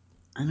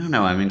 I don't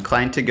know. I'm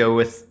inclined to go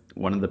with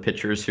one of the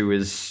pitchers who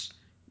is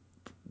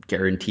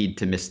guaranteed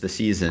to miss the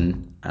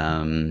season.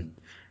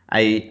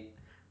 I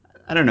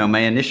I don't know. My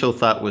initial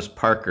thought was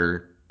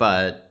Parker,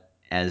 but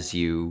as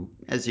you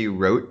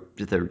wrote,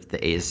 the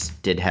A's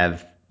did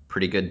have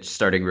pretty good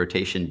starting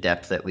rotation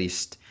depth at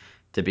least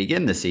to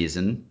begin the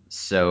season.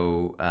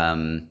 So,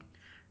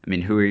 I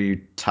mean, who are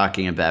you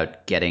talking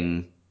about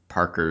getting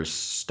Parker's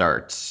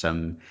starts?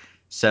 Some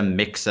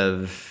mix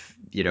of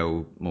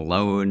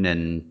Malone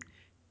and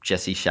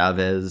Jesse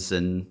Chavez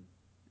and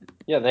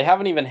Yeah, they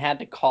haven't even had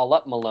to call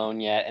up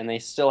Malone yet, and they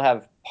still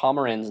have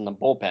Pomeranz in the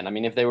bullpen. I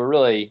mean, if they were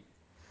really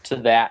to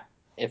that,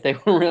 if they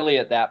were really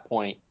at that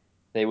point,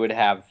 they would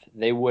have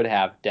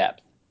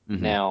depth.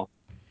 mhm. Now,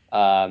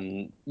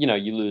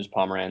 you lose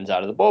Pomeranz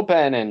out of the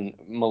bullpen, and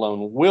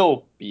Malone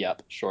will be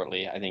up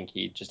shortly. I think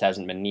he just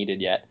hasn't been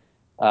needed yet.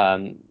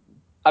 Um,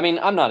 I mean,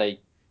 I'm not a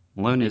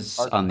Malone big is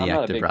Parker. on the I'm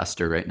not a active big.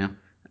 roster right now.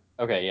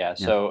 Okay, yeah.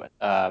 Yeah. So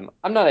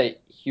I'm not a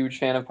huge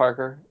fan of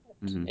Parker,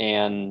 hmm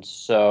and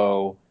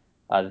so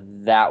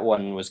that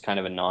one was kind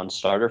of a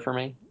non-starter for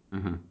me.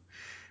 uh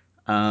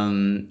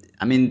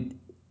I mean,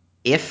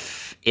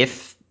 if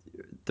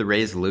the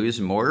Rays lose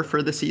more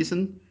for the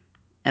season,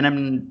 and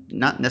I'm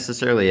not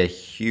necessarily a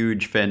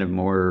huge fan of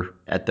Moore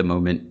at the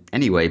moment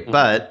anyway, Mhm.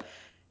 but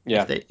if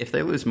Yeah,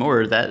 they lose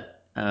more,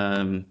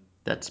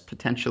 that's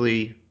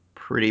potentially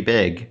pretty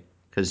big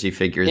because you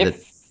figure that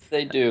if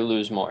they do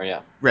lose more,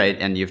 yeah. right,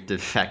 and you have to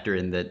factor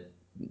in that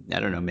I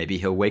don't know, maybe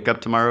he'll wake up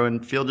tomorrow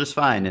and feel just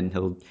fine, and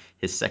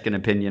his second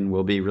opinion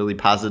will be really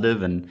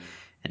positive, and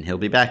he'll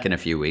be back in a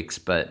few weeks,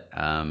 but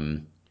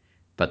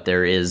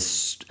there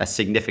is a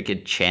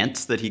significant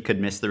chance that he could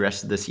miss the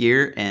rest of this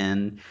year.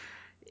 And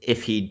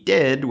if he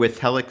did, with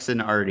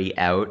Hellickson already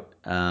out,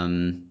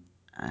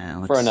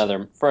 For let's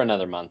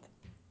another month.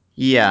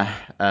 yeah,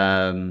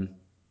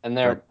 And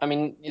but I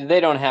mean, they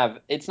don't have.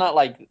 It's not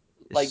like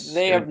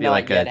they it would have be not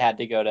like yet a had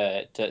to go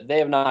to. They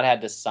have not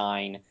had to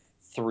sign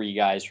three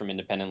guys from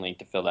independent league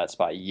to fill that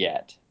spot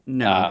yet.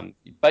 No,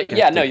 But you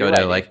yeah, have no, to you're go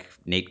to right. like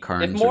Nate If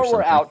Carnes or Moore were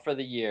something. out for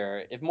the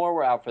year,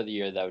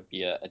 that would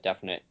be a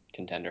definite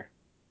contender.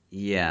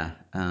 Yeah.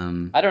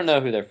 I don't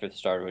know who their fifth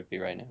starter would be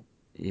right now.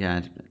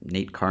 Yeah,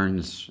 Nate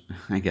Carnes,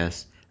 I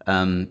guess.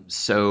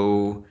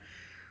 So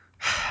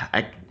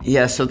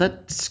so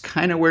that's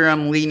kind of where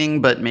I'm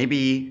leaning, but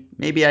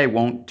maybe I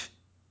won't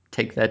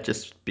take that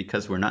just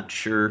because we're not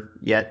sure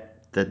yet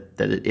that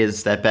it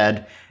is that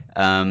bad.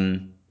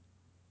 Um,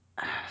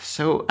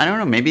 so I don't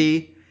know,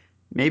 maybe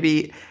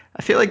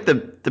I feel like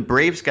the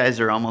Braves guys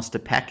are almost a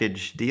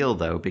package deal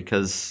though,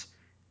 because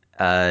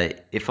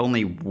if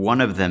only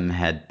one of them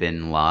had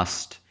been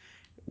lost,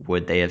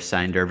 would they have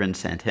signed Irvin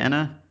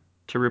Santana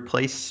to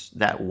replace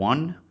that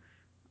one?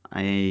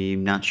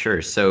 I'm not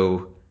sure.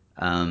 So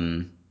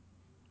the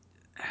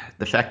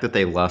fact that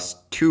they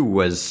lost two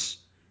was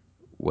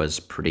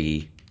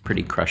pretty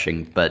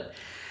crushing, but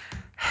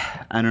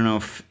I don't know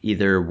if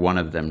either one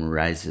of them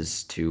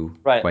rises to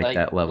Right, quite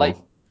that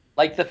level.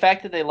 like the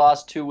fact that they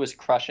lost two was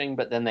crushing,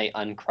 but then they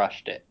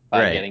uncrushed it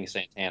by Right, getting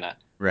Santana,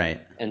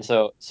 right. and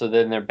so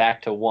then they're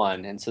back to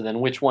one, and so then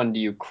which one do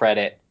you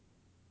credit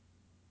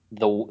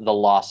the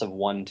loss of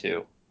one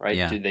to? Right?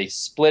 Yeah, Do they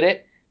split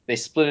it? They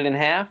split it in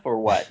half, or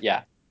what?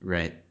 Yeah.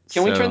 right.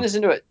 Can we turn So this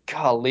into a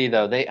golly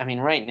though? I mean,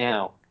 right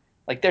now,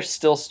 like they're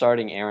still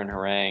starting Aaron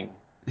Harang.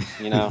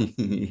 You know,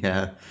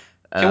 yeah.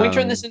 can we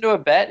turn this Um, into a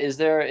bet? Is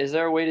there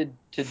a way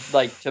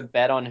to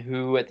bet on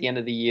who at the end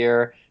of the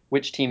year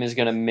which team is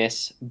going to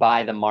miss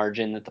by the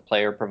margin that the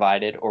player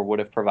provided or would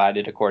have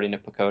provided according to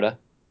Pacoda?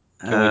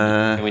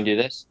 uh, Can we do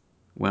this?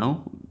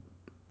 well,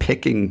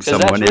 picking Because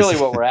that's someone really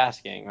is what we're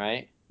asking,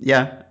 right?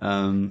 yeah.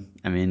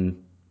 I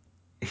mean,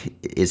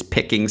 is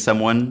picking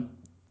someone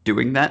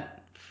doing that?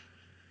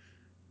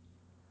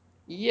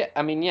 Yeah,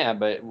 I mean, yeah,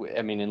 but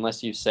I mean,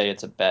 unless you say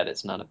it's a bet,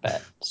 it's not a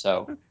bet.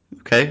 So,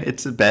 Okay,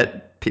 it's a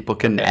bet. People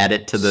can okay. add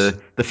it to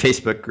the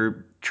Facebook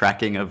group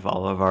tracking of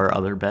all of our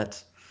other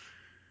bets.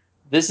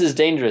 This is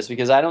dangerous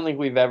because I don't think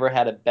we've ever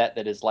had a bet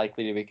that is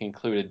likely to be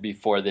concluded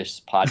before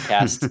this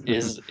podcast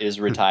is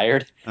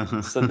retired.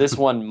 So this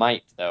one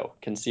might, though,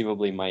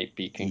 conceivably might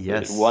be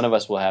concluded. One Yes. of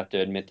us will have to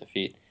admit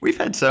defeat. We've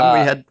had some.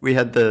 Uh, We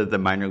had the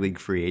minor league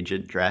free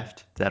agent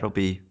draft. That'll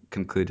be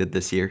concluded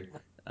this year.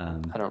 I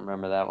don't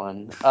remember that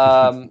one.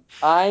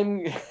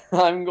 I'm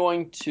I'm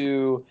going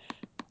to.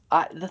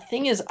 The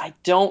thing is, I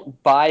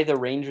don't buy the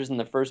Rangers in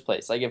the first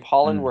place. Like, if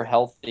Holland mm, were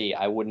healthy,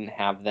 I wouldn't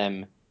have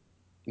them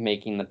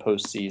making the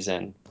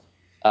postseason.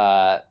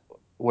 Uh,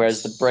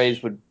 whereas the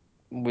Braves would,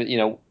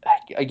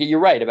 you're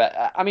right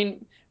about. I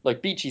mean,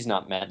 look, Beachy's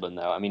not Medlin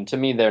though. I mean, to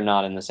me, they're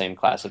not in the same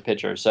class of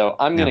pitcher. So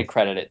I'm going no. to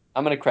credit it.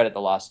 I'm going to credit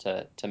the loss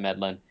to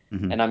Medlin,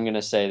 and Hmm. I'm going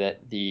to say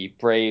that the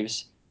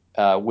Braves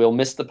will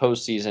miss the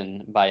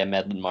postseason by a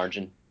Medlin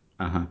margin.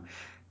 Uh-huh.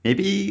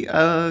 Maybe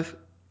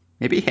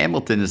maybe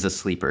Hamilton is a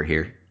sleeper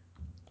here.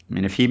 I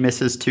mean, if he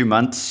misses 2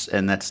 months,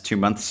 and that's 2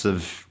 months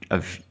of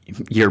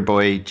your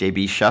boy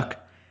JB Shuck,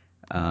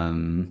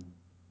 um,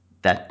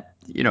 that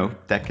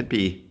that could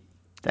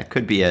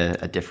be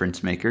a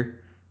difference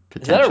maker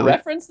Is that a potentially.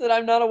 reference that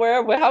I'm not aware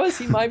of? How is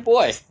he my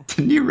boy?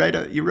 Didn't you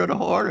wrote a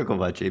whole article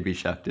about JB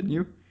Shuck, didn't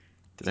you?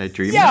 Did I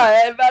dream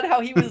that? Yeah, about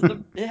how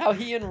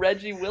he and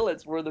Reggie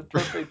Willits were the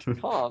perfect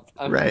comp.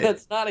 I mean, Right.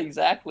 that's not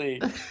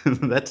exactly.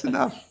 That's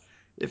enough.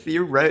 If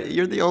you're right,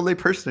 you're the only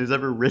person who's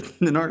ever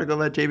written an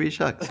article about JB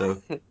Shuck,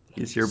 so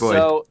he's your boy.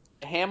 So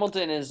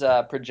Hamilton is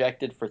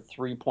projected for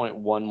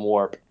 3.1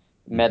 WARP,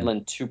 Hmm.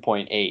 Medlin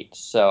 2.8.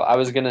 So I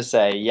was gonna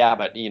say, yeah,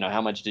 but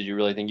how much did you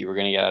really think you were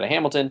gonna get out of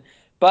Hamilton?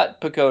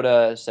 But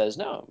Pacoda says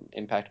no,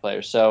 impact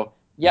players. So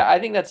yeah, I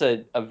think that's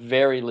a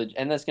very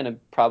and that's gonna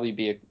probably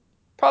be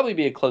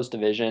a close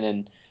division,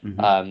 and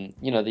Hmm.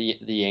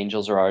 the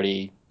Angels are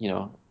already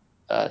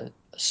uh,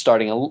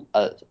 starting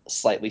a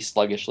slightly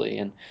sluggishly,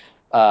 and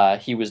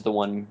he was the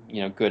one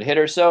good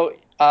hitter. So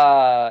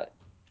yeah,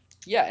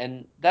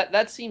 and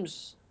that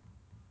seems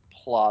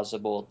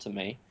plausible to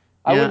me.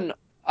 I Yeah. wouldn't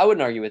I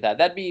wouldn't argue with that.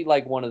 That'd be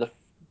like one of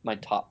my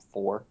top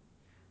four.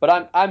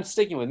 But I'm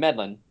sticking with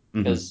Medlin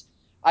Hmm. because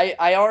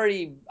I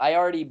already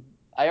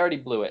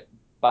blew it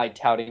by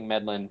touting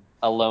Medlin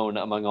alone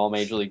among all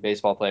Major League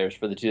Baseball players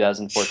for the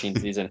 2014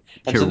 season.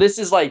 And so You're. this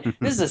is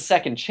a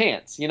second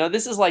chance.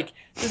 This is like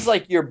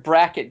your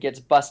bracket gets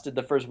busted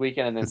the first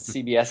weekend and then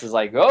CBS is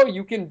like, "Oh,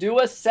 you can do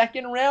a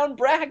second round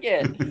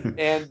bracket."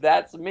 And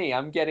that's me.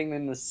 I'm getting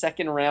in the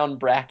second round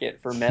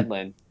bracket for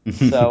Medlin.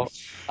 So,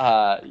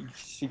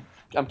 see,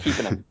 I'm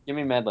keeping him. Give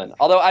me Medlin.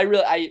 Although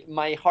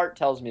my heart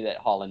tells me that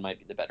Holland might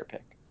be the better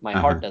pick. My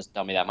heart Uh-huh. doesn't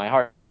tell me that. My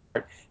heart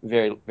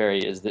very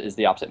very is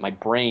the opposite. My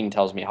brain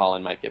tells me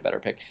Holland might be a better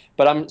pick.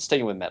 But I'm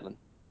sticking with Medlin.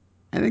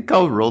 I think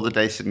I'll roll the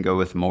dice and go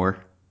with more.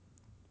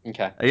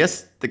 Okay. I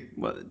guess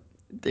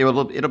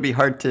it'll be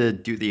hard to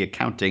do the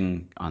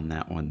accounting on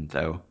that one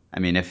though. I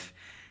mean, if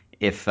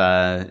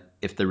the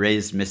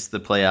Rays miss the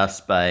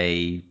playoffs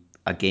by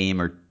a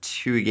game or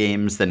two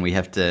games, then we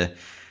have to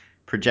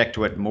project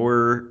what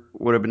Moore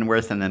would have been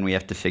worth, and then we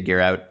have to figure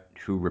out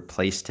who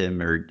replaced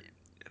him, or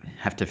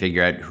have to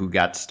figure out who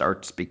got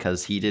starts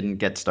because he didn't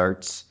get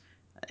starts.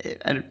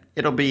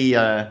 It'll be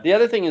The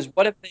other thing is,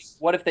 what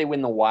if they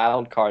win the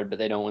wild card, but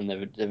they don't win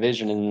the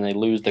division, and then they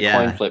lose the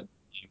coin yeah. flip?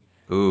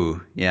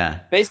 Ooh, yeah.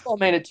 Baseball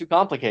made it too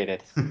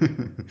complicated.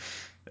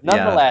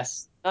 Yeah.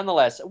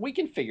 Nonetheless, we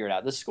can figure it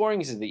out. The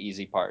scoring is the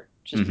easy part.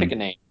 Just pick a Hmm.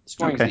 name. The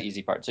scoring is the Okay.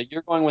 easy part. So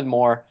you're going with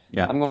Moore.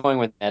 Yeah. I'm going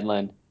with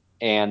Medland.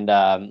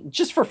 And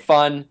just for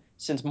fun,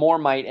 since Moore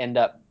might end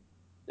up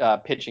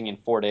pitching in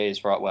 4 days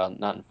for well,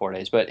 not in 4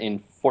 days, but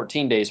in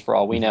 14 days for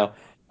all we know.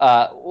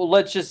 Well,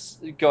 let's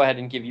just go ahead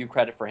and give you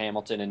credit for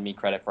Hamilton and me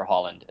credit for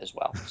Holland as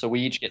well. So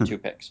we each get 2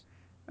 picks.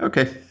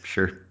 Okay,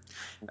 sure.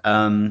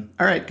 All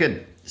right,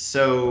 good.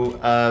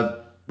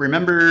 So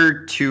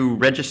remember to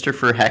register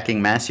for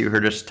Hacking Mass. You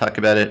heard us talk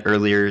about it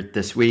earlier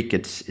this week.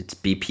 It's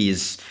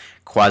BP's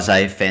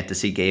quasi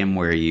fantasy game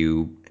where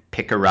you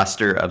pick a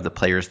roster of the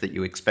players that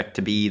you expect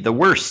to be the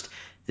worst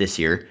this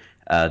year.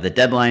 The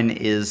deadline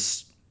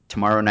is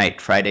tomorrow night,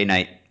 Friday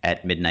night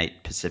at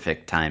midnight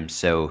Pacific time.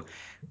 So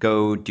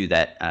go do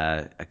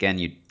that. Again,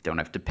 you don't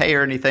have to pay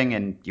or anything,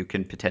 and you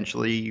can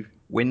potentially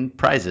win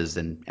prizes,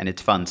 and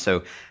it's fun.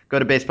 So go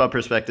to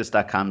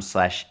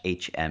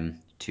baseballprospectus.com/HM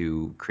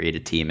to create a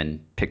team and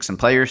pick some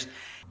players.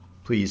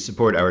 Please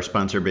support our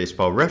sponsor,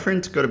 Baseball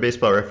Reference. Go to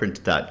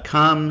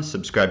baseballreference.com,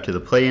 subscribe to the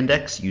Play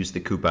Index, use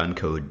the coupon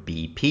code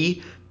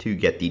BP to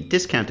get the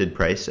discounted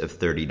price of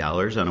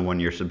 $30 on a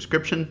one-year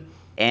subscription.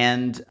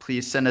 And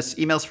please send us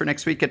emails for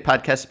next week at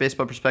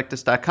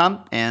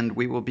podcast@baseballprospectus.com, and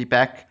we will be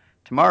back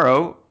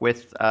tomorrow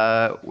with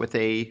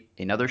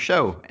another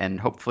show and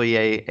hopefully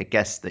a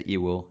guest that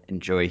you will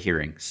enjoy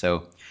hearing.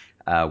 So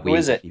Who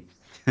is it?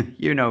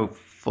 you know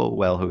full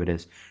well who it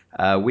is.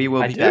 We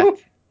will I be do.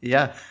 back.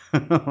 Yeah.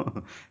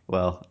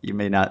 Well, you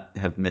may not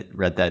have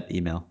read that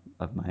email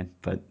of mine,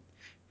 but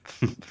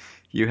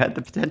you had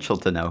the potential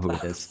to know who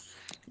it is.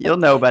 You'll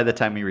know by the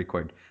time we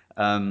record.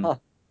 Huh.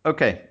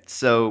 Okay,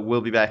 so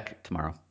we'll be back tomorrow.